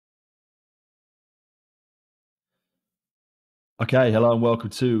Okay, hello and welcome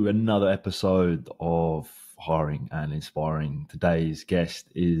to another episode of Hiring and Inspiring. Today's guest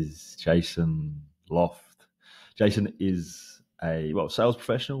is Jason Loft. Jason is a sales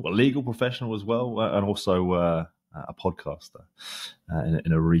professional, a legal professional as well, and also a podcaster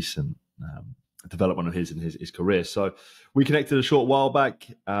in a recent development of his in his career. So we connected a short while back.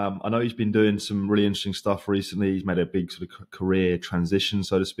 I know he's been doing some really interesting stuff recently. He's made a big sort of career transition,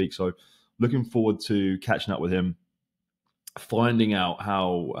 so to speak. So looking forward to catching up with him, finding out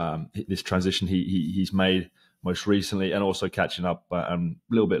how this transition he's made most recently, and also catching up and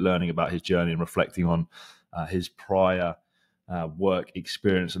a little bit learning about his journey and reflecting on his prior work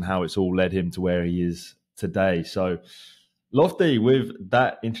experience and how it's all led him to where he is today. So, Lofty, with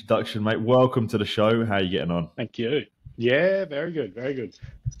that introduction, mate, welcome to the show. How are you getting on? Thank you. Yeah, very good, very good.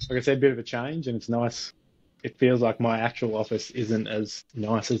 Like I said, a bit of a change, and it's nice. It feels like my actual office isn't as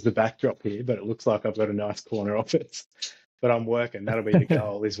nice as the backdrop here, but it looks like I've got a nice corner office. But I'm working. That'll be the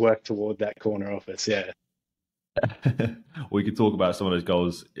goal, is work toward that corner office. Yeah. We could talk about some of those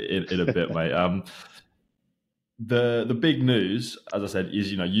goals in a bit, mate. The big news, as I said,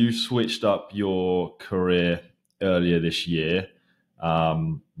 is you switched up your career earlier this year. A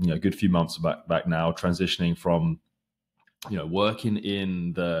good few months back now, transitioning from working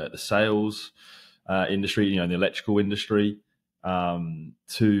in the sales industry, in the electrical industry,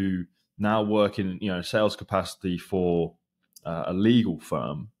 to now working sales capacity for a legal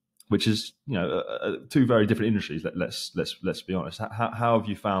firm, which is two very different industries. Let's be honest. How have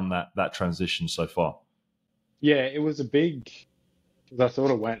you found that transition so far? Yeah, it was a big, because I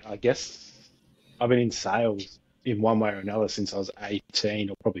sort of went, I guess I've been in sales in one way or another since I was 18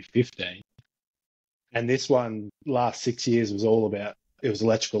 or probably 15. And this one, last 6 years, was all about, it was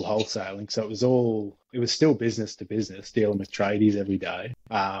electrical wholesaling. So it was still business to business, dealing with tradies every day,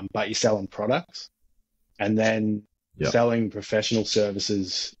 but you're selling products. And then selling professional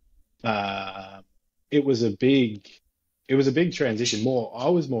services. It was a big transition. I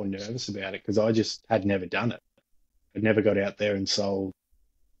was more nervous about it because I just had never done it. I'd never got out there and sold.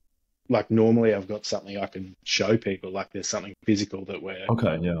 Like normally I've got something I can show people, like there's something physical that we're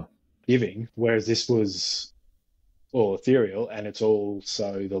giving, whereas this was all ethereal, and it's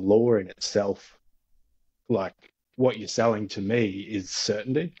also the law in itself. Like what you're selling to me is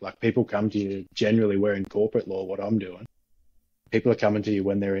certainty. Like people come to you, generally we're in corporate law, what I'm doing. People are coming to you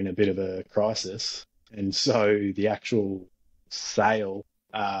when they're in a bit of a crisis. And so the actual sale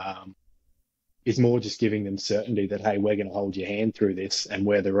is more just giving them certainty that, hey, we're going to hold your hand through this and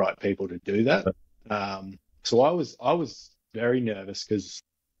we're the right people to do that. So I was very nervous because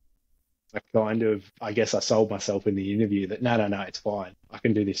I guess I sold myself in the interview that no, it's fine. I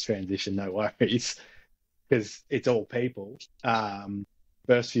can do this transition, no worries, because it's all people.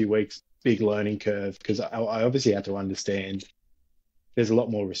 First few weeks, big learning curve, because I obviously had to understand there's a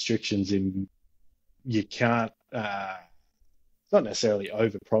lot more restrictions you can't, it's not necessarily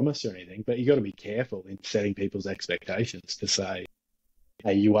overpromise or anything, but you got to be careful in setting people's expectations to say,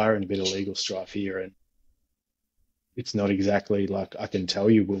 hey, you are in a bit of legal strife here, and it's not exactly like I can tell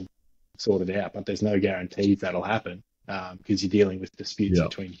you we'll sort it out, but there's no guarantees that'll happen because you're dealing with disputes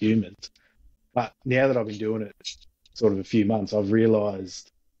between humans. But now that I've been doing it sort of a few months, I've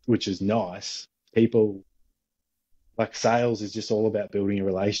realized, which is nice, people, like sales is just all about building a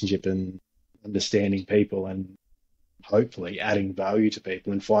relationship and understanding people and hopefully adding value to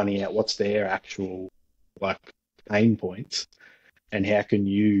people and finding out what's their actual like pain points and how can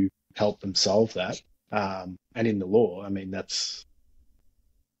you help them solve that. And in the law, I mean, that's,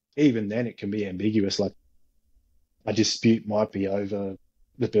 even then it can be ambiguous. Like a dispute might be over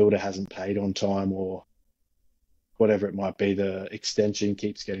the builder hasn't paid on time or whatever it might be, the extension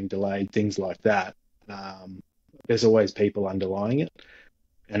keeps getting delayed, things like that. There's always people underlying it.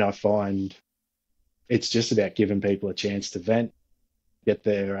 And I find it's just about giving people a chance to vent, get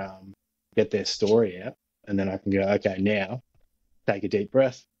their story out. And then I can go, okay, now take a deep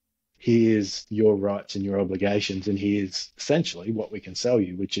breath. Here's your rights and your obligations. And here's essentially what we can sell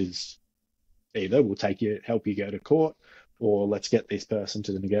you, which is either we'll help you go to court, or let's get this person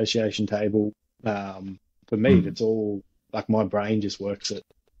to the negotiation table. For me, it's all like my brain just works at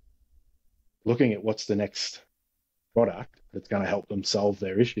looking at what's the next product that's going to help them solve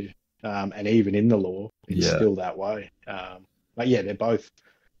their issue. And even in the law, it's still that way. But yeah, they're both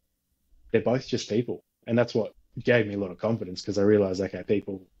just people. And that's what gave me a lot of confidence, because I realized, okay,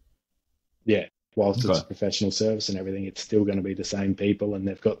 people, whilst it's a professional service and everything, it's still going to be the same people and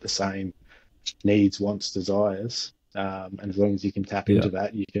they've got the same needs, wants, desires. And as long as you can tap into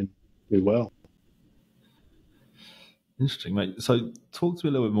that, you can do well. Interesting, mate. So talk to me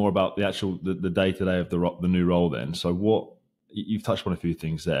a little bit more about the actual the day-to-day of the new role then. So what you've touched on a few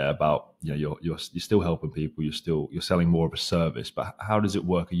things there about, you're still helping people, you're selling more of a service, but how does it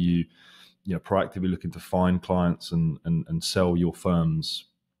work? Are you, proactively looking to find clients and sell your firm's,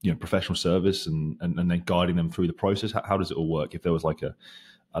 professional service and then guiding them through the process? How does it all work? If there was like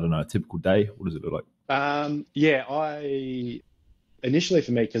I don't know, a typical day, what does it look like? Yeah, I initially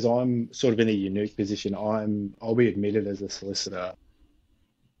for me, because I'm sort of in a unique position, I'll be admitted as a solicitor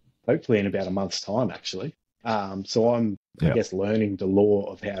hopefully in about a month's time, actually. So I'm, I Yeah. guess, learning the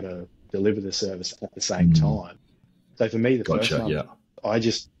law of how to deliver the service at the same time. So for me, the first Gotcha. month, Yeah. I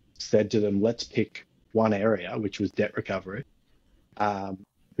just said to them, let's pick one area, which was debt recovery.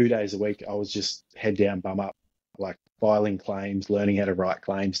 2 days a week, I was just head down, bum up, like filing claims, learning how to write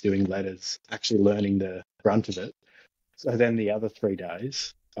claims, doing letters, actually learning the brunt of it. So then the other 3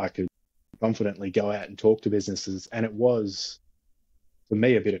 days, I could confidently go out and talk to businesses. And it was, for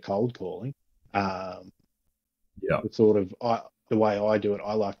me, a bit of cold calling. Yeah. It's sort of, the way I do it,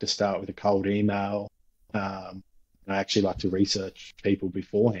 I like to start with a cold email. I actually like to research people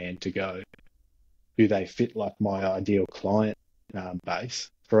beforehand to go, do they fit like my ideal client base?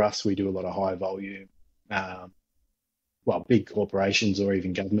 For us, we do a lot of high volume, big corporations or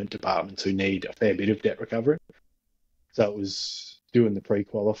even government departments who need a fair bit of debt recovery. So it was doing the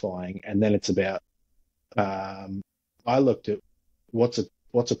pre-qualifying, and then it's about, I looked at what's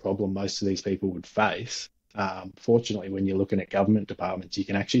a problem most of these people would face. Fortunately, when you're looking at government departments, you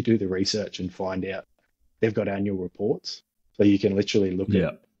can actually do the research and find out they've got annual reports. So you can literally look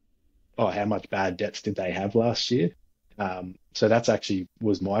at, how much bad debts did they have last year? So that's actually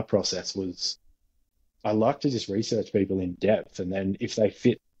was my process. Was I like to just research people in depth, and then if they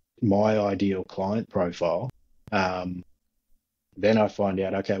fit my ideal client profile, then I find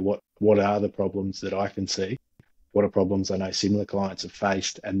out, okay, what are the problems that I can see? What are problems I know similar clients have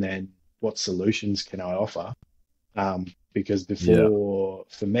faced? And then what solutions can I offer? Because before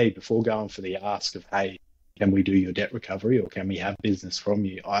going for the ask of, hey, can we do your debt recovery or can we have business from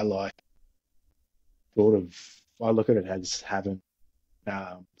you? I look at it as having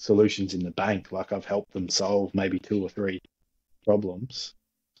solutions in the bank. Like I've helped them solve maybe 2 or 3 problems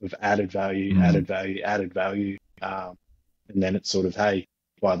of added value, added value, added value. And then it's sort of, hey,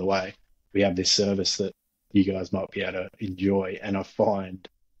 by the way, we have this service that you guys might be able to enjoy. And I find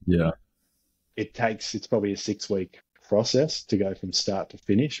it's probably a 6-week process to go from start to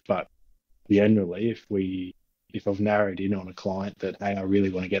finish. But generally, if I've narrowed in on a client that, hey, I really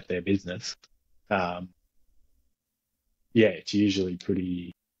want to get their business, it's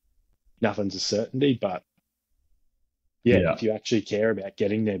usually nothing's a certainty, but if you actually care about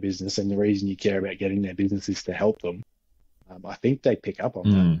getting their business, and the reason you care about getting their business is to help them, I think they pick up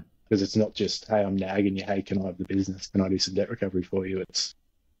on that, because it's not just, hey, I'm nagging you, hey, can I have the business? Can I do some debt recovery for you? It's,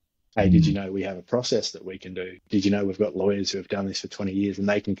 hey, did you know we have a process that we can do? Did you know we've got lawyers who have done this for 20 years and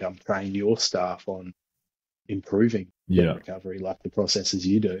they can come train your staff on improving debt recovery like the processes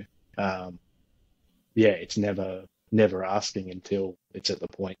you do? It's never asking until it's at the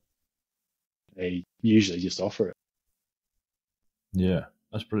point they usually just offer it. Yeah,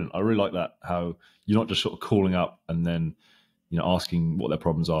 that's brilliant. I really like that, how you're not just sort of calling up and then, asking what their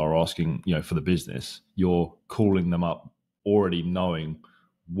problems are, or asking, for the business. You're calling them up already knowing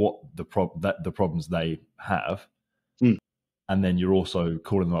what the problems they have. And then you're also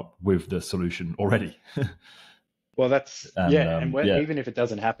calling them up with the solution already. Well, that's, even if it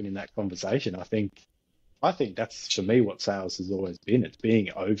doesn't happen in that conversation, I think that's, for me, what sales has always been. It's being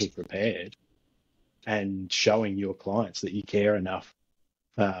over prepared and showing your clients that you care enough.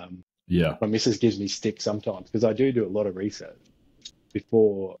 My missus gives me stick sometimes because I do a lot of research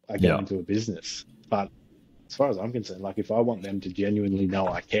before I go into a business. But as far as I'm concerned, like if I want them to genuinely know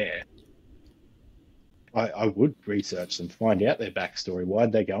I care, I would research them, find out their backstory.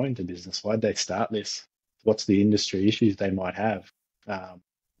 Why'd they go into business? Why'd they start this? What's the industry issues they might have?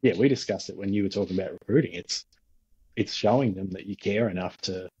 We discussed it when you were talking about recruiting. It's showing them that you care enough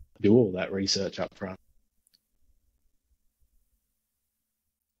to do all that research up front.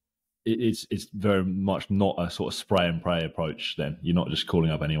 It's very much not a sort of spray and pray approach. Then you're not just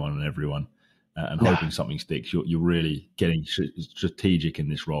calling up anyone and everyone and hoping something sticks. You're really getting strategic in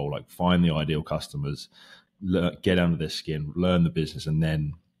this role. Like find the ideal customers, get under their skin, learn the business, and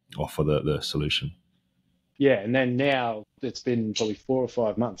then offer the solution. Yeah, and then now it's been probably 4 or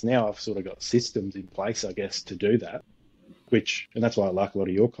 5 months. Now I've sort of got systems in place, I guess, to do that. And that's why I like a lot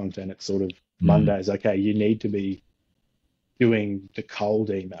of your content. It's sort of Mondays. Okay, you need to be doing the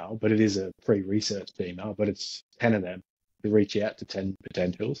cold email, but it is a pre-researched email, but it's 10 of them to reach out to 10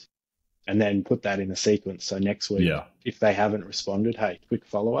 potentials and then put that in a sequence. So next week, if they haven't responded, hey, quick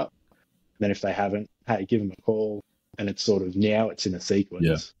follow-up. And then if they haven't, hey, give them a call, and it's sort of now it's in a Yeah.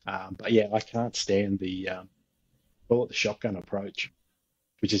 sequence. But yeah, I can't stand the call it the shotgun approach,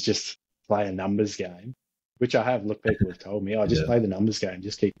 which is just play a numbers game, which I have. Look, people have told me, I just Yeah. play the numbers game,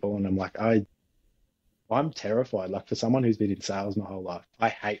 just keep pulling. I'm like, I'm terrified. Like for someone who's been in sales my whole life, I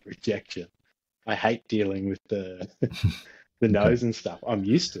hate rejection. I hate dealing with the the Okay. no's and stuff. I'm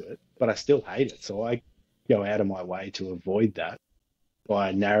used to it, but I still hate it. So I go out of my way to avoid that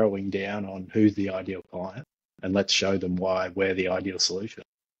by narrowing down on who's the ideal client and let's show them why we're the ideal solution.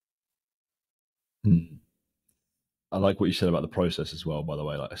 Hmm. I like what you said about the process as well, by the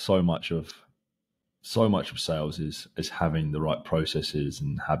way. Like so much of sales is having the right processes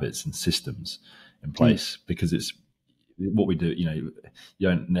and habits and systems in place, because it's what we do. You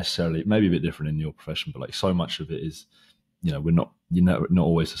don't necessarily, it may be a bit different in your profession, but like so much of it is, we're not, not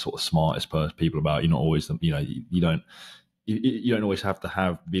always the sort of smartest people about. You're not always the, you don't always have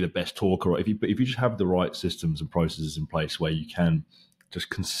to be the best talker. Or if you just have the right systems and processes in place where you can just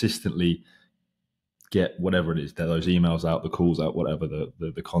consistently get whatever it is, those emails out, the calls out, whatever,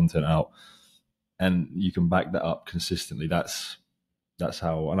 the content out, and you can back that up consistently. That's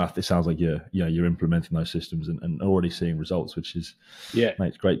how, and it sounds like you're implementing those systems and already seeing results, which is, Yeah. mate,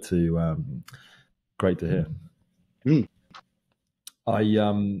 it's great to hear. Mm. I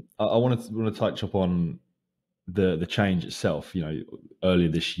want to touch upon the change itself. Earlier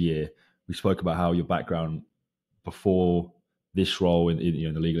this year we spoke about how your background before this role in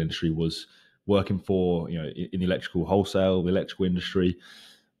the legal industry was working for in the electrical wholesale, the electrical industry.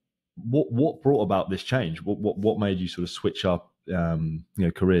 What brought about this change? What made you sort of switch up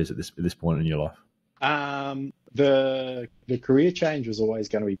careers at this point in your life? The career change was always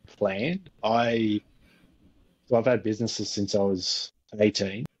going to be planned. So I've had businesses since I was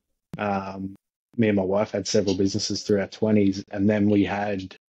 18. Me and my wife had several businesses through our 20s, and then we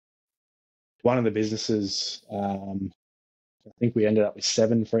had one of the businesses. I think we ended up with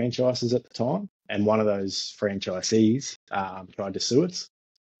 7 franchises at the time, and one of those franchisees tried to sue us,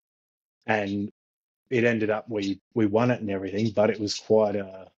 and it ended up we won it and everything, but it was quite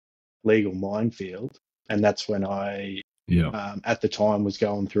a legal minefield, and that's when I at the time was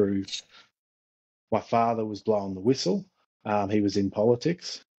going through. My father was blowing the whistle. He was in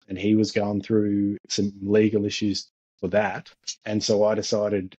politics, and he was going through some legal issues for that, and so I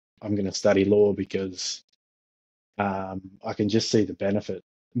decided I'm going to study law because I can just see the benefit.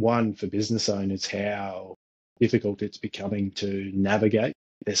 One, for business owners, how difficult it's becoming to navigate.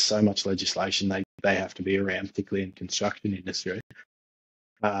 There's so much legislation they have to be around, particularly in construction industry.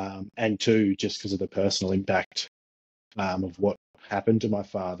 And 2, just because of the personal impact of what happened to my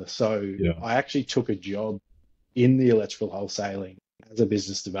father. So I actually took a job in the electrical wholesaling as a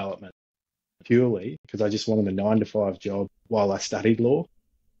business development purely because I just wanted a 9-to-5 job while I studied law.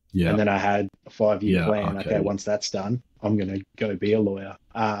 Yeah. And then I had a 5-year plan. Okay, once that's done, I'm going to go be a lawyer.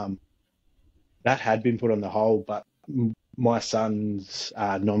 That had been put on the hold, but my son's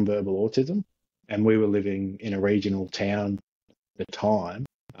nonverbal autism, and we were living in a regional town at the time,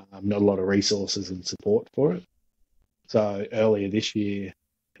 not a lot of resources and support for it. So earlier this year,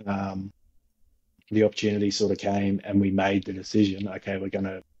 the opportunity sort of came, and we made the decision, okay, we're going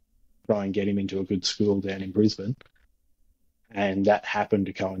to try and get him into a good school down in Brisbane. And that happened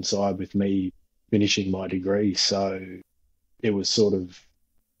to coincide with me finishing my degree. So it was sort of,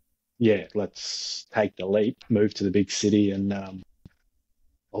 let's take the leap, move to the big city, and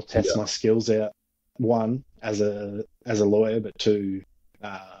I'll test my skills out. 1, as a lawyer, but 2,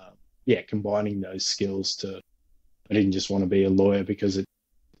 combining those skills I didn't just want to be a lawyer because it,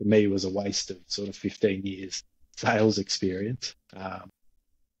 for me, was a waste of sort of 15 years sales experience.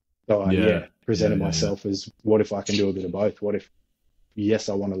 So I presented myself as, what if I can do a bit of both? What if, yes,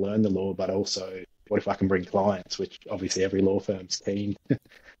 I want to learn the law, but also what if I can bring clients, which obviously every law firm's keen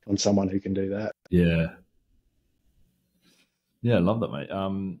on someone who can do that. Yeah. Yeah, I love that, mate.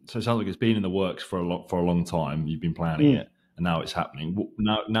 So it sounds like it's been in the works for a long time. You've been planning it, and now it's happening.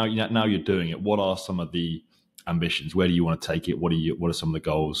 Now you're doing it. What are some of the ambitions? Where do you want to take it? What are some of the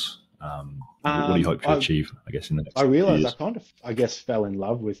goals? What do you hope to achieve, I guess, in the next I realized years? I kind of, fell in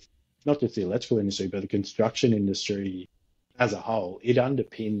love with not just the electrical industry, but the construction industry as a whole. It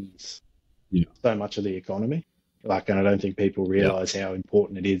underpins so much of the economy. And I don't think people realize how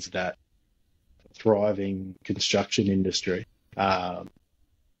important it is that thriving construction industry.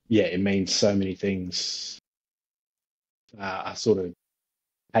 It means so many things are sort of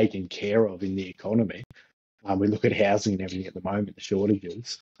taken care of in the economy. We look at housing and everything at the moment, the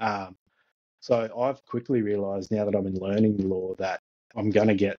shortages. So I've quickly realized now that I'm in learning law that I'm going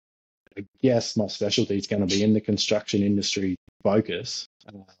to get, I guess my specialty is going to be in the construction industry focus,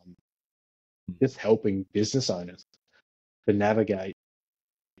 just helping business owners. to navigate.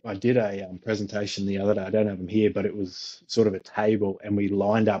 I did a presentation the other day. I don't have them here, but it was sort of a table, and we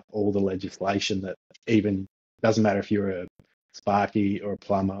lined up all the legislation that even doesn't matter if you're a sparky or a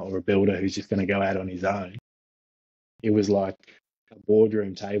plumber or a builder who's just going to go out on his own. It was like a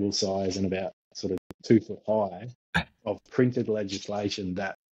boardroom table size and about sort of 2 foot high of printed legislation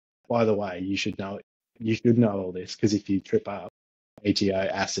that, by the way, you should know. You should know all this, because if you trip up, ATO,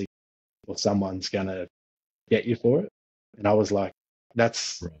 ASIC, or someone's going to get you for it. And I was like,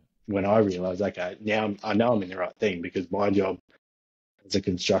 that's Right. when I realized, okay, now I know I'm in the right thing, because my job as a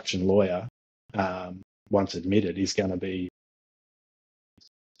construction lawyer, once admitted, is going to be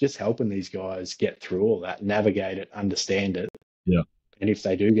just helping these guys get through all that, navigate it, understand it. Yeah. And if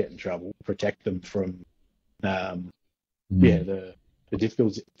they do get in trouble, protect them from, the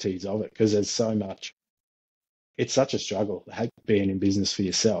difficulties of it, because there's so much. It's such a struggle being in business for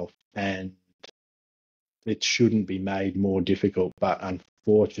yourself, and it shouldn't be made more difficult. But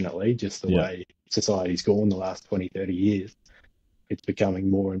unfortunately, just the way society's gone the last 20, 30 years, it's becoming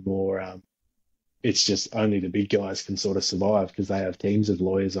more and more. It's just only the big guys can sort of survive, because they have teams of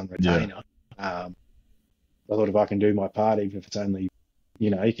lawyers on retainer. I thought, if I can do my part, even if it's only,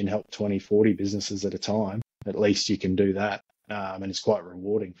 you can help 20, 40 businesses at a time, at least you can do that. And it's quite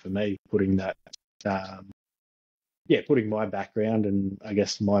rewarding for me putting that, putting my background, and I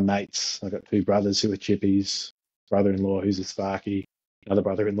guess my mates. I've got 2 brothers who are chippies, brother-in-law who's a sparky, another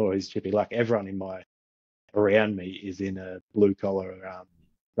brother-in-law who's chippy. Like, everyone around me is in a blue collar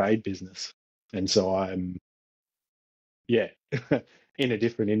trade business. And so I'm, in a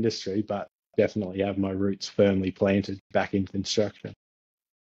different industry, but definitely have my roots firmly planted back in construction.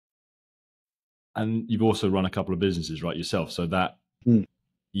 And you've also run a couple of businesses, right, yourself, so that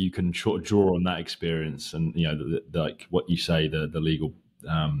you can sort of draw on that experience, and like what you say, the legal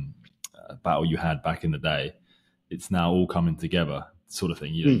battle you had back in the day, it's now all coming together, sort of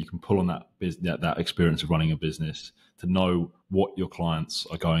thing. You can pull on that experience of running a business to know what your clients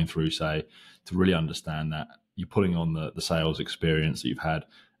are going through, say, to really understand that. You're pulling on the sales experience that you've had,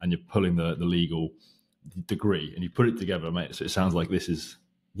 and you're pulling the legal degree, and you put it together, mate. So it sounds like this is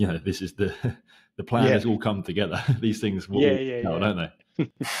the plan has all come together. These things will don't they?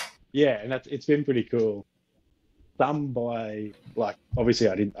 And it's been pretty cool. Some by, like, obviously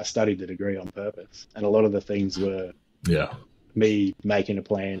I studied the degree on purpose, and a lot of the things were me making a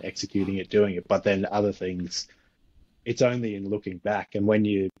plan, executing it, doing it. But then other things, it's only in looking back. And when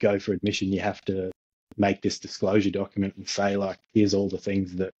you go for admission, you have to make this disclosure document and say, like, here's all the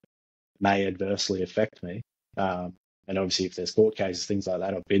things that may adversely affect me. And obviously, if there's court cases, things like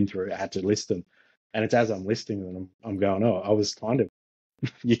that I've been through, I had to list them. And it's as I'm listing them, I'm going, I was kind of,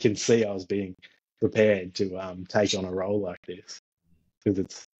 you can see I was being prepared to take on a role like this, because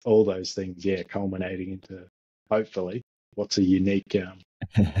it's all those things, culminating into, hopefully, what's a unique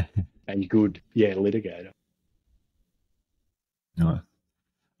and good, litigator. Nice.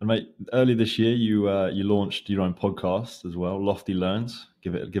 And mate, early this year, you launched your own podcast as well, Lofty Learns.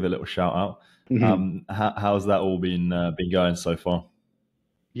 Give it a little shout out. How's that all been going so far?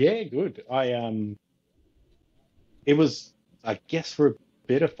 Yeah, good. It was, I guess, for a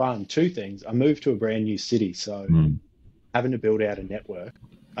bit of fun. 2 things. I moved to a brand new city, so having to build out a network.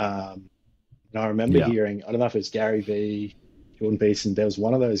 And I remember hearing, I don't know if it's Gary V, Jordan Peterson, there was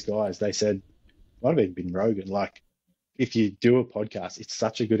one of those guys, they said, might have even been Rogan, like, if you do a podcast, it's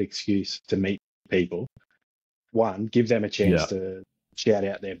such a good excuse to meet people. 1, give them a chance to shout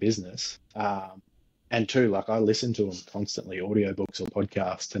out their business. And 2, like, I listen to them constantly, audiobooks or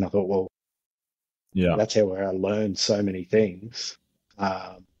podcasts, and I thought, well, that's how I learned so many things.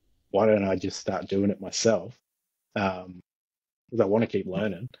 Why don't I just start doing it myself? Because I want to keep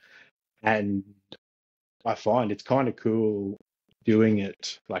learning. And I find it's kind of cool doing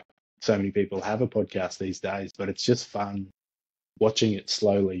it. Like, so many people have a podcast these days, but it's just fun watching it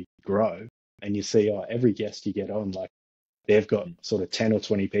slowly grow. And you see, every guest you get on, like, they've got sort of 10 or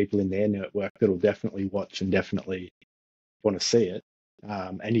 20 people in their network that'll definitely watch and definitely want to see it.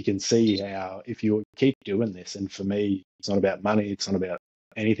 And you can see how, if you keep doing this, and for me, it's not about money, it's not about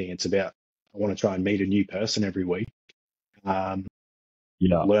anything, it's about, I want to try and meet a new person every week.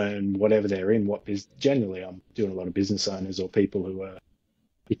 Learn whatever they're in. What is generally, I'm doing a lot of business owners or people who are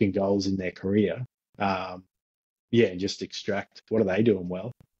hitting goals in their career. And just extract, what are they doing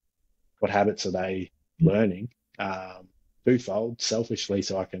well? What habits are they learning? Twofold, selfishly,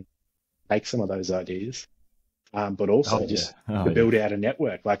 so I can take some of those ideas, but also to build out a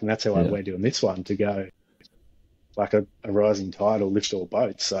network. Like, and that's how we're doing this one, to go like a rising tide will lift all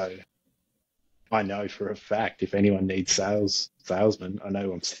boats. So I know for a fact, if anyone needs salesmen, I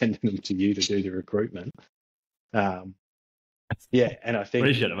know I'm sending them to you to do the recruitment. Yeah, and I think,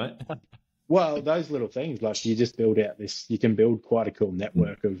 Appreciate it, mate. well, those little things, like you just build out this, you can build quite a cool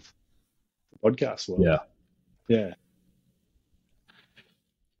network of the podcast world. Yeah. Yeah.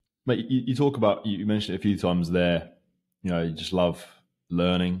 Mate, you talk about, you mentioned it a few times there, you just love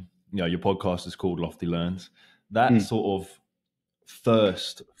learning. Your podcast is called Lofty Learns. That Mm. sort of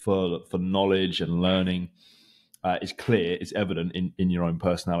thirst for knowledge and learning is clear, it's evident in your own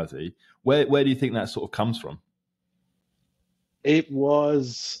personality. Where do you think that sort of comes from? It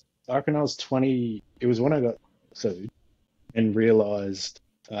was, I reckon I was 20, it was when I got sued and realized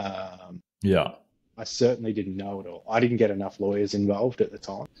Yeah. I certainly didn't know it all. I didn't get enough lawyers involved at the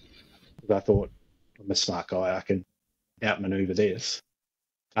time because I thought I'm a smart guy, I can outmaneuver this.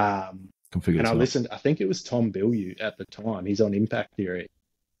 Can figure And I this out. listened, I think it was Tom Bilyeu at the time, he's on Impact Theory.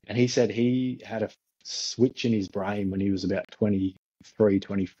 And he said he had a switch in his brain when he was about 23,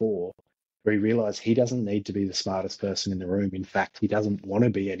 24, where he realized he doesn't need to be the smartest person in the room. In fact, he doesn't want to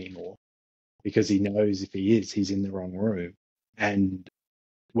be anymore because he knows if he is, he's in the wrong room. And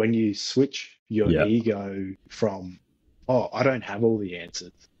when you switch your Yeah. ego from, oh, I don't have all the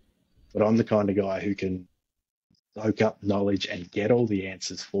answers, but I'm the kind of guy who can soak up knowledge and get all the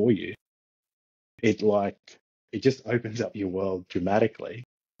answers for you, it just opens up your world dramatically.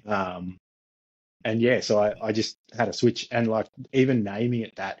 And yeah, so I just had a switch, and like even naming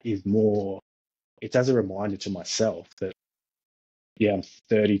it that is more, it's as a reminder to myself that, yeah, I'm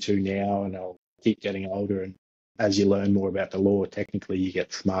 32 now and I'll keep getting older. And as you learn more about the law, technically you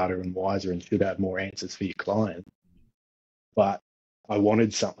get smarter and wiser and should have more answers for your client. But I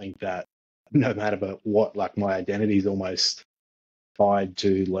wanted something that no matter what, like my identity is almost tied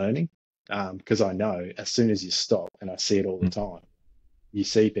to learning. Because I know as soon as you stop, and I see it all the time, you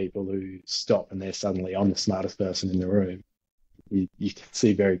see people who stop and they're suddenly, I'm the smartest person in the room. You can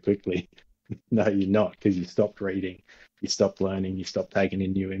see very quickly, no, you're not, because you stopped reading, you stopped learning, you stopped taking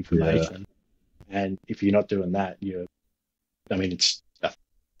in new information. Yeah. And if you're not doing that, it's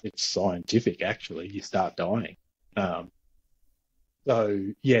scientific actually. You start dying. So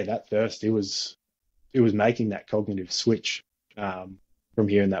yeah, that thirst, it was making that cognitive switch from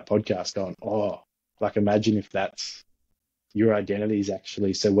hearing that podcast, going, oh, like imagine if that's your identity is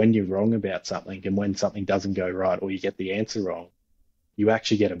actually, so when you're wrong about something and when something doesn't go right or you get the answer wrong, you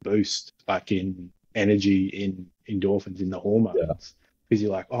actually get a boost like in energy, in endorphins, in the hormones, because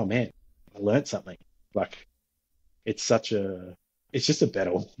you're like, oh man, I learned something. Like it's just a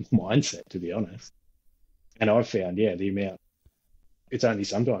better mindset, to be honest. And I've found, it's only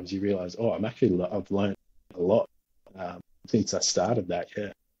sometimes you realize, oh, I've learned a lot since I started that.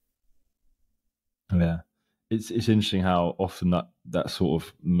 Yeah. Yeah. It's interesting how often that sort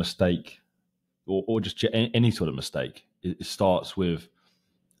of mistake or just any sort of mistake, it starts with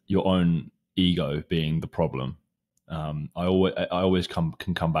your own ego being the problem. I always can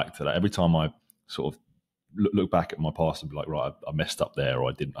come back to that every time I sort of look back at my past and be like, right, I messed up there, or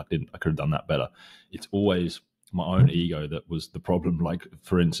I could have done that better. It's always my own ego that was the problem. Like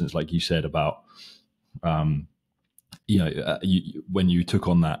for instance, like you said about, when you took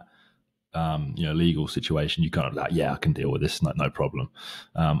on that, legal situation, you kind of like, yeah, I can deal with this, no problem.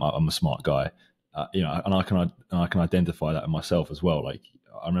 I'm a smart guy, and I can identify that in myself as well. Like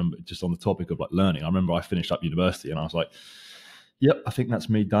I remember, just on the topic of like learning, I remember I finished up university and I was like, yep, I think that's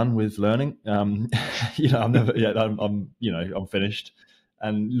me done with learning. I'm never, I'm finished.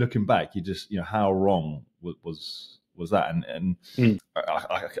 And looking back, you just, how wrong was that? And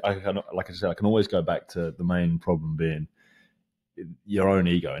I can, like I said, I can always go back to the main problem being your own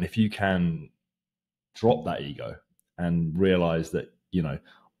ego. And if you can drop that ego and realize that,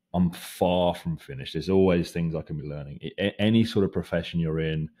 I'm far from finished. There's always things I can be learning. Any sort of profession you're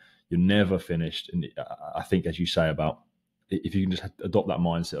in, you're never finished. And I think, as you say, about if you can just adopt that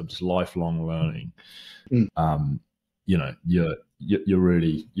mindset of just lifelong learning, you're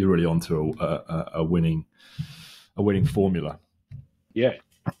really onto a winning formula. Yeah.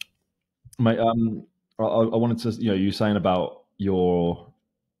 Mate, I wanted to, you were saying about your,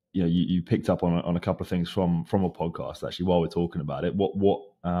 you picked up on a couple of things from a podcast actually while we're talking about it. What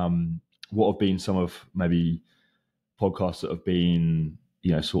have been some of maybe podcasts that have been,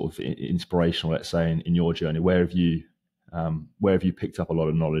 sort of inspirational, let's say, in your journey? Where have you picked up a lot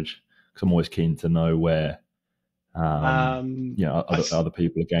of knowledge? Because I'm always keen to know where, other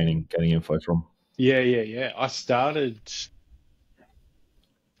people are gaining info from. Yeah.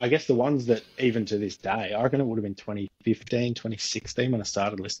 I guess the ones that even to this day, I reckon it would have been 2015, 2016 when I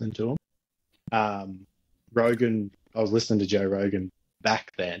started listening to them. Rogan, I was listening to Joe Rogan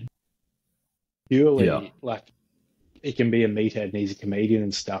back then. Purely like, he can be a meathead and he's a comedian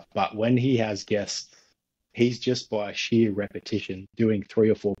and stuff, but when he has guests he's just by sheer repetition doing 3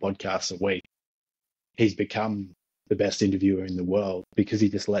 or 4 podcasts a week, he's become the best interviewer in the world because he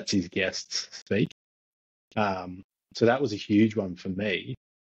just lets his guests speak. So that was a huge one for me.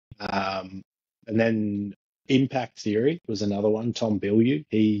 And then Impact Theory was another one. Tom Bilyeu,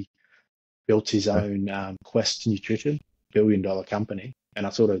 he built his own Quest Nutrition, $1 billion company. And I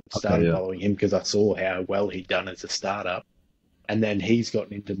sort of started following him because I saw how well he'd done as a startup. And then he's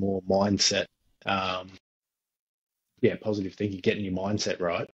gotten into more mindset, positive thinking, getting your mindset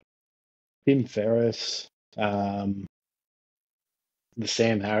right. Tim Ferriss, the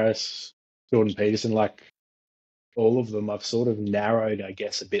Sam Harris, Jordan Peterson, like all of them, I've sort of narrowed, I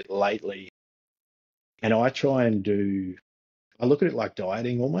guess, a bit lately. And I try and I look at it like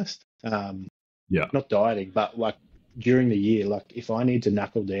dieting almost. Not dieting, but like during the year, like if I need to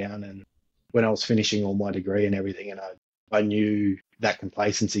knuckle down, and when I was finishing all my degree and everything, and I knew that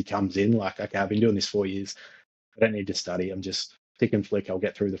complacency comes in, like, okay, I've been doing this 4 years. I don't need to study. I'm just tick and flick. I'll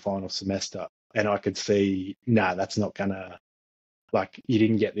get through the final semester. And I could see, that's not gonna, like, you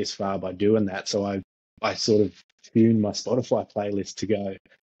didn't get this far by doing that. So I sort of tuned my Spotify playlist to go,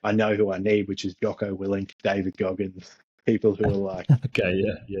 I know who I need, which is Jocko Willink, David Goggins, people who are like,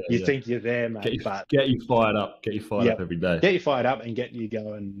 you think you're there, mate, get you fired up. Get you fired up every day. Get you fired up and get you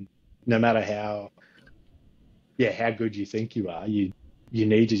going, no matter how good you think you are. You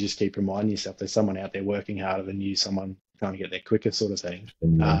need to just keep reminding yourself there's someone out there working harder than you, someone trying to get there quicker, sort of thing.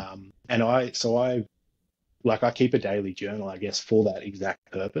 And I keep a daily journal, I guess, for that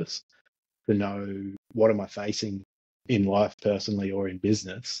exact purpose, to know what am I facing in life personally or in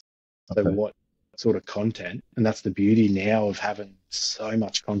business. So what sort of content, and that's the beauty now of having so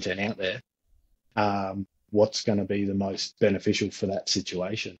much content out there, what's going to be the most beneficial for that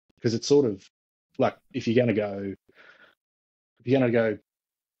situation. Because it's sort of like, if you're going to go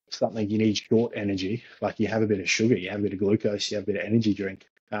something, you need short energy, like you have a bit of sugar, you have a bit of glucose, you have a bit of energy drink,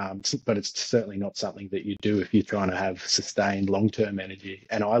 but it's certainly not something that you do if you're trying to have sustained long-term energy.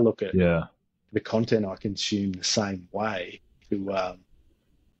 And I look at the content I consume the same way to,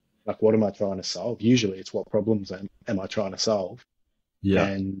 like, what am I trying to solve? Usually it's what problems am I trying to solve?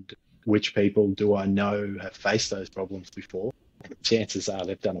 And which people do I know have faced those problems before? Chances are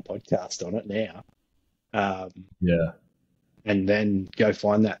they've done a podcast on it now. And then go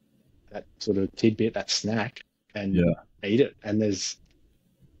find that sort of tidbit, that snack, and eat it. And there's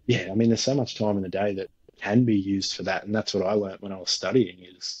so much time in the day that can be used for that. And that's what I learned when I was studying,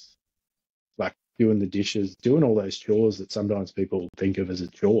 is like doing the dishes, doing all those chores that sometimes people think of as a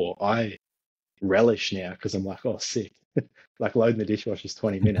chore. I relish now because I'm like, oh, sick. Like loading the dishwasher is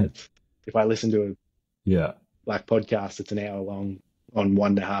 20 minutes. If I listen to a podcast that's an hour long on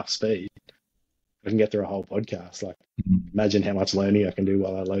 1.5 speed, I can get through a whole podcast. Like, imagine how much learning I can do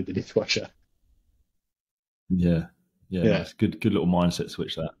while I load the dishwasher. It's good little mindset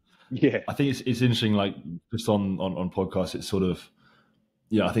switch, that. I think it's interesting, like, just on podcasts, it's sort of,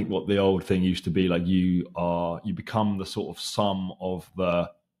 I think what the old thing used to be, like, you become the sort of sum of the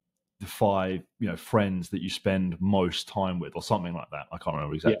 5 friends that you spend most time with, or something like that. I can't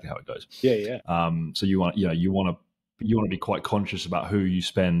remember exactly how it goes. So you want to be quite conscious about who you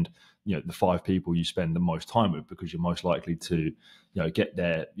spend, the 5 people you spend the most time with, because you're most likely to get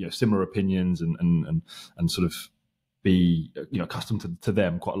their similar opinions and sort of be accustomed to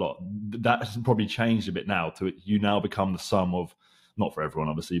them quite a lot. That has probably changed a bit now to you now become the sum of, not for everyone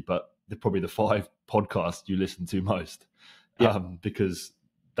obviously, but probably the 5 podcasts you listen to most. Because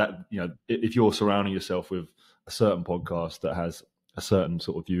that, if you're surrounding yourself with a certain podcast that has a certain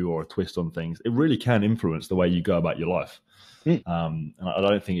sort of view or a twist on things, it really can influence the way you go about your life. And I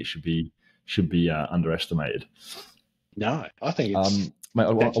don't think it should be underestimated. No, I think it's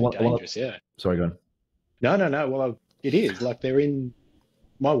dangerous. Sorry, go on. No. Well, it is. Like,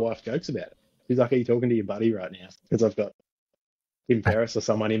 my wife jokes about it. She's like, are you talking to your buddy right now? Because I've got Tim Ferriss or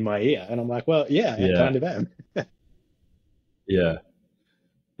someone in my ear. And I'm like, well, I kind of am.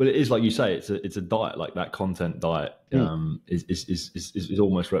 But it is, like you say, it's a diet. Like, that content diet is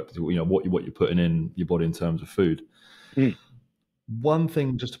almost replicable. What you're putting in your body in terms of food. One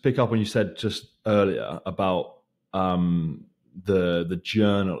thing just to pick up on, you said just earlier about the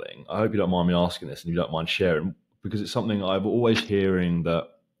journaling. I hope you don't mind me asking this, and you don't mind sharing, because it's something I've always hearing that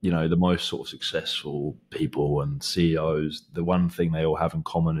the most sort of successful people and CEOs, the one thing they all have in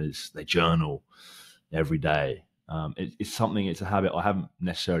common is they journal every day. It's a habit I haven't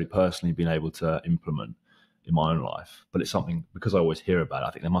necessarily personally been able to implement in my own life, but it's something, because I always hear about it,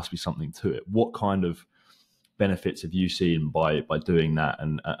 I think there must be something to it. What kind of benefits have you seen by doing that,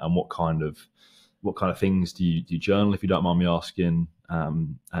 and what kind of things do you journal, if you don't mind me asking?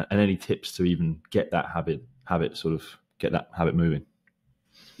 and any tips to even get that habit get that habit moving?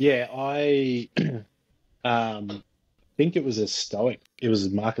 Yeah, I think it was a Stoic. It was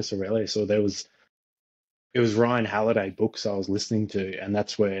Marcus Aurelius, or it was Ryan Halliday books I was listening to, and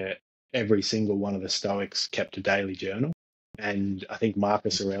that's where every single one of the Stoics kept a daily journal. And I think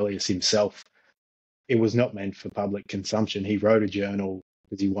Marcus Aurelius himself, it was not meant for public consumption. He wrote a journal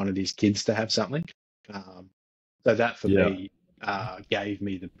because he wanted his kids to have something. So that for Yeah. me gave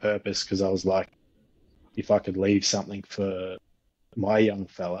me the purpose, because I was like, if I could leave something for my young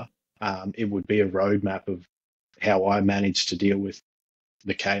fella, it would be a roadmap of how I managed to deal with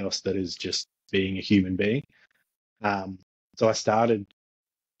the chaos that is just being a human being. So I started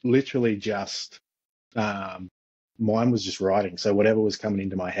literally just, mine was just writing. So whatever was coming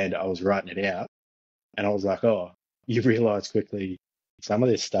into my head, I was writing it out. And I was like, oh, you realize quickly some of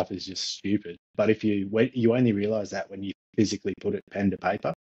this stuff is just stupid. But you only realize that when you physically put it pen to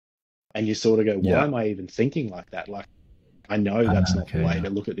paper, and you sort of go, why am I even thinking like that? Like, I know that's not the way to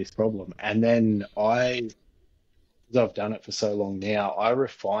look at this problem. And then because I've done it for so long now, I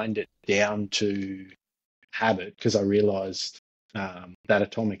refined it down to habit, because I realized that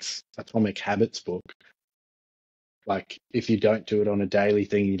Atomic Habits book, like if you don't do it on a daily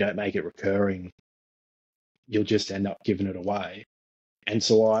thing, you don't make it recurring, you'll just end up giving it away. And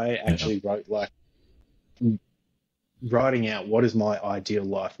so I actually wrote, like, writing out what does my ideal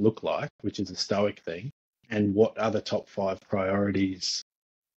life look like, which is a Stoic thing, and what are the top 5 priorities.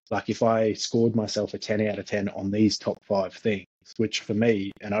 Like if I scored myself a 10 out of 10 on these top 5 things, which for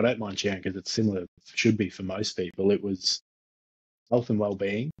me, and I don't mind sharing because it's similar, should be for most people, it was health and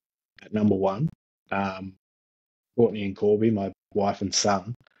well-being at number 1, Courtney and Corby, my wife and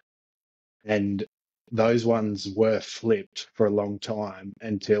son, and those ones were flipped for a long time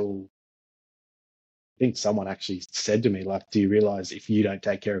until I think someone actually said to me, like, do you realize if you don't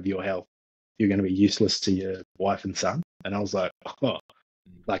take care of your health, you're going to be useless to your wife and son? And I was like, oh,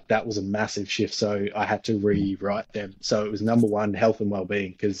 like that was a massive shift. So I had to rewrite them. So it was number 1, health and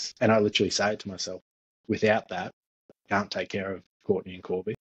well-being, and I literally say it to myself, without that, I can't take care of Courtney and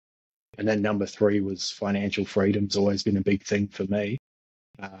Corby. And then number 3 was financial freedom's always been a big thing for me.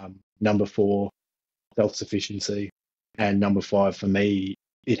 Number 4, self-sufficiency. And number 5 for me,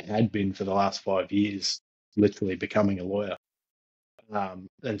 it had been for the last 5 years, literally becoming a lawyer.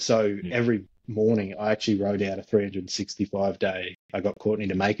 And so every morning I actually wrote out a 365-day. I got Courtney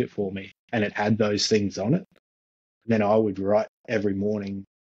to make it for me, and it had those things on it. And then I would write every morning,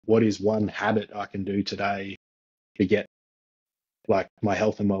 what is one habit I can do today to get like my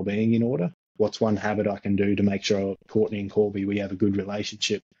health and well-being in order? What's one habit I can do to make sure Courtney and Corby, we have a good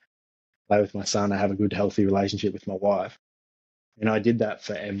relationship, play with my son, I have a good, healthy relationship with my wife. And I did that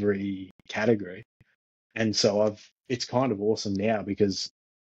for every category. And so it's kind of awesome now, because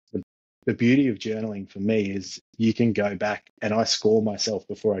the beauty of journaling for me is you can go back, and I score myself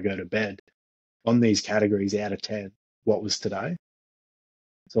before I go to bed on these categories out of 10, what was today.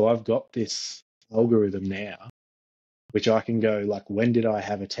 So I've got this algorithm now, which I can go like, when did I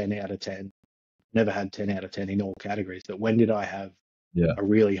have a 10 out of 10? Never had 10 out of 10 in all categories, but when did I have a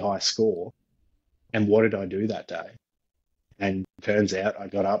really high score? And what did I do that day? And turns out I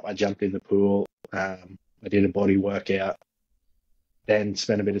got up, I jumped in the pool, I did a body workout, then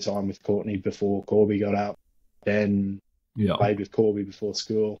spent a bit of time with Courtney before Corby got up, then played with Corby before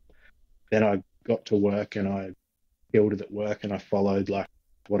school. Then I got to work and I killed it at work, and I followed like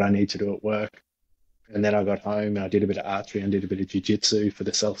what I need to do at work. And then I got home and I did a bit of archery and did a bit of jiu-jitsu for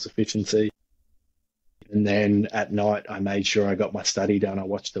the self-sufficiency. And then at night I made sure I got my study done. I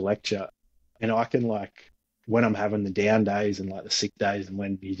watched the lecture, and I can, like, when I'm having the down days and like the sick days and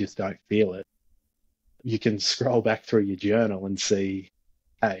when you just don't feel it, you can scroll back through your journal and see,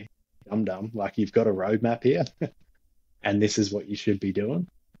 hey, dum-dum, like you've got a roadmap here and this is what you should be doing.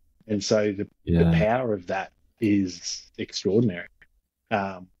 And so the power of that is extraordinary.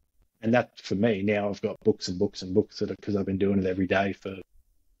 And that, for me, now I've got books and books and books because I've been doing it every day for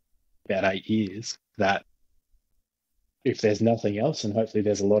about 8 years, that if there's nothing else, and hopefully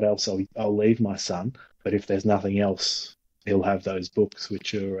there's a lot else, I'll leave my son, but if there's nothing else, he'll have those books,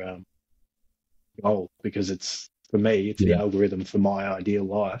 which are gold, because it's, for me, it's the algorithm for my ideal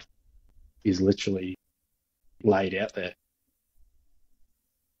life is literally laid out there.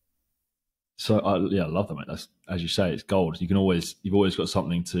 So I love that, mate. That's, as you say, it's gold. You've always got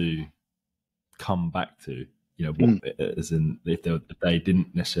something to come back to. You know, as in if they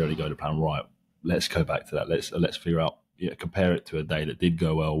didn't necessarily go to plan, right, let's go back to that. Let's figure out, compare it to a day that did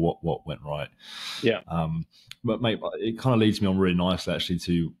go well. What went right? Yeah. But mate, it kind of leads me on really nicely actually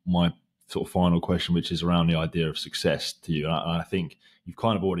to my sort of final question, which is around the idea of success to you. And I think you've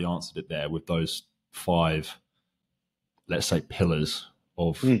kind of already answered it there with those 5, let's say, pillars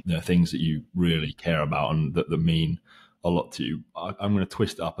of things that you really care about and that mean a lot to you. I'm going to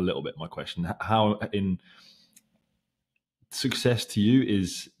twist it up a little bit, my question. How in success to you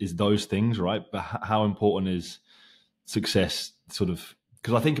is those things, right? But how important is success sort of,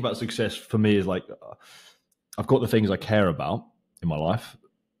 because I think about success for me is like, I've got the things I care about in my life,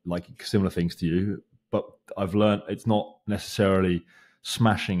 like similar things to you, but I've learned it's not necessarily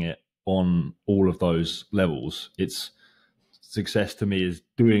smashing it on all of those levels. It's success to me is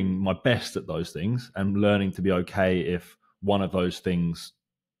doing my best at those things and learning to be okay if one of those things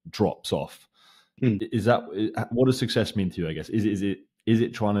drops off. Is that, what does success mean to you, I guess? Is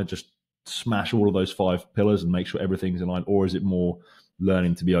it trying to just smash all of those 5 pillars and make sure everything's in line, or is it more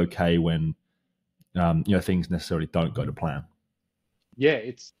learning to be okay when things necessarily don't go to plan? Yeah,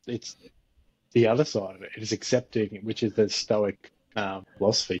 it's the other side of it. It is accepting, which is the stoic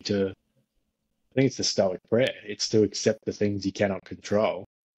philosophy. I think it's the stoic prayer. It's to accept the things you cannot control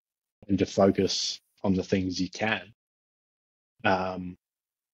and to focus on the things you can.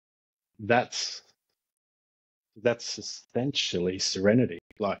 That's essentially serenity.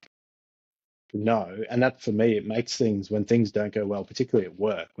 Like, no, and that for me, it makes things, when things don't go well, particularly at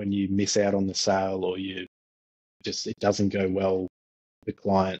work, when you miss out on the sale or it doesn't go well, the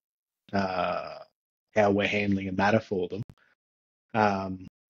client, how we're handling a matter for them.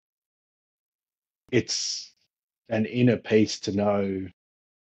 It's an inner peace to know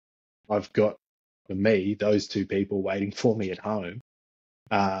I've got, for me, those 2 people waiting for me at home,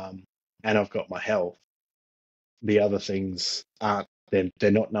 and I've got my health. The other things aren't,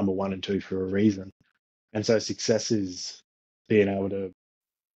 they're not number 1 and 2 for a reason. And so success is being able to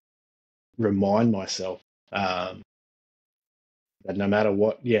remind myself that no matter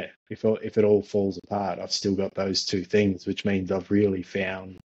what, if it all falls apart, I've still got those 2 things, which means I've really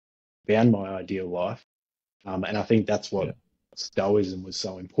found my ideal life. And I think that's what Stoicism was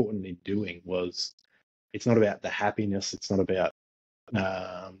so important in doing. Was it's not about the happiness, it's not about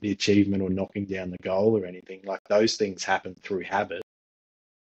the achievement or knocking down the goal or anything. Like, those things happen through habit.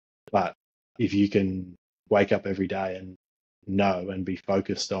 But if you can wake up every day and know and be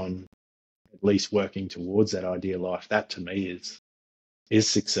focused on at least working towards that ideal life, that to me is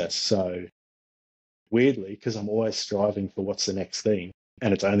success. So weirdly, because I'm always striving for what's the next thing,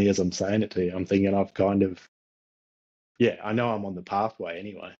 and it's only as I'm saying it to you, I'm thinking I've kind of, I know I'm on the pathway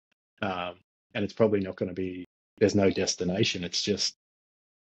anyway. And it's probably not going to be, there's no destination. It's just,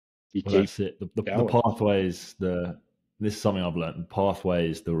 that's it. The pathway is this is something I've learned. The pathway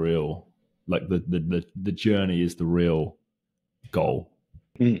is the real, like the journey is the real goal.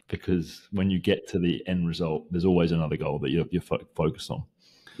 Because when you get to the end result, there's always another goal that you're focused on.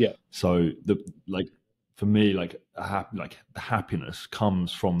 Yeah. So for me, the happiness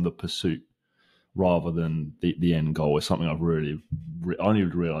comes from the pursuit rather than the end goal. Is something I've really only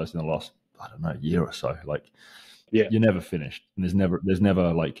realized in the last, I don't know, year or so. Like, you're never finished, and there's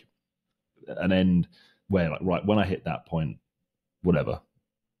never like an end where, like, right, when I hit that point, whatever,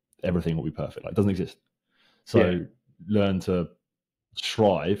 everything will be perfect. Like, it doesn't exist. So learn to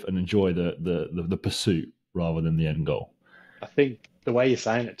strive and enjoy the pursuit rather than the end goal. I think the way you're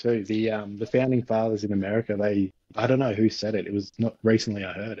saying it too, the founding fathers in America, I don't know who said it. It was not recently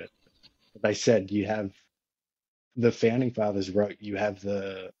I heard it. But they said the founding fathers wrote, you have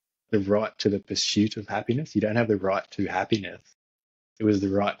the right to the pursuit of happiness. You don't have the right to happiness. It was the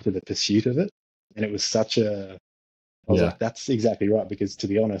right to the pursuit of it. And it was such I was like, that's exactly right. Because to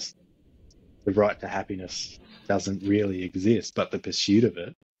be honest, the right to happiness doesn't really exist, but the pursuit of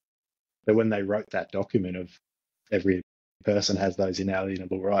it. So when they wrote that document of every person has those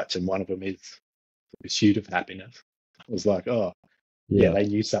inalienable rights, and one of them is the pursuit of happiness, I was like, they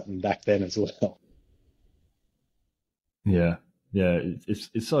knew something back then as well.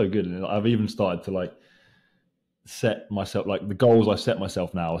 It's so good. And I've even started to like set myself, like the goals I set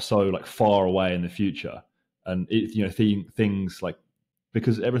myself now are so like far away in the future, and things like,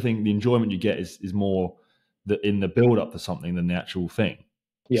 because everything, the enjoyment you get is more in the build up to something than the actual thing.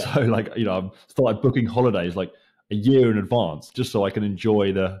 So like, I've started booking holidays like a year in advance just so I can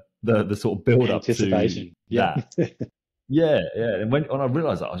enjoy the sort of build up to that. And when I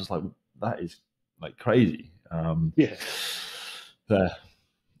realized that, I was just like, that is like crazy.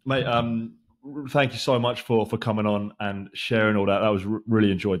 Mate, thank you so much for coming on and sharing all that. That was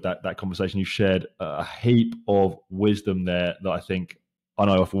really enjoyed that conversation. You shared a heap of wisdom there that I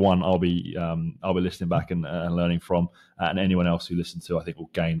know for one I'll be listening back and learning from, and anyone else who listens to, I think,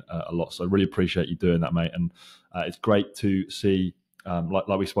 will gain a lot. So I really appreciate you doing that, mate. And it's great to see like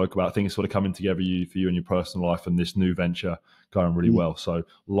we spoke about, things sort of coming together for you in your personal life, and this new venture going really well. So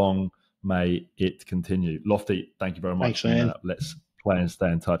long may it continue. Lofty, thank you very much. Thanks, man. And let's play and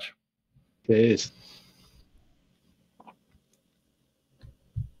stay in touch. Cheers.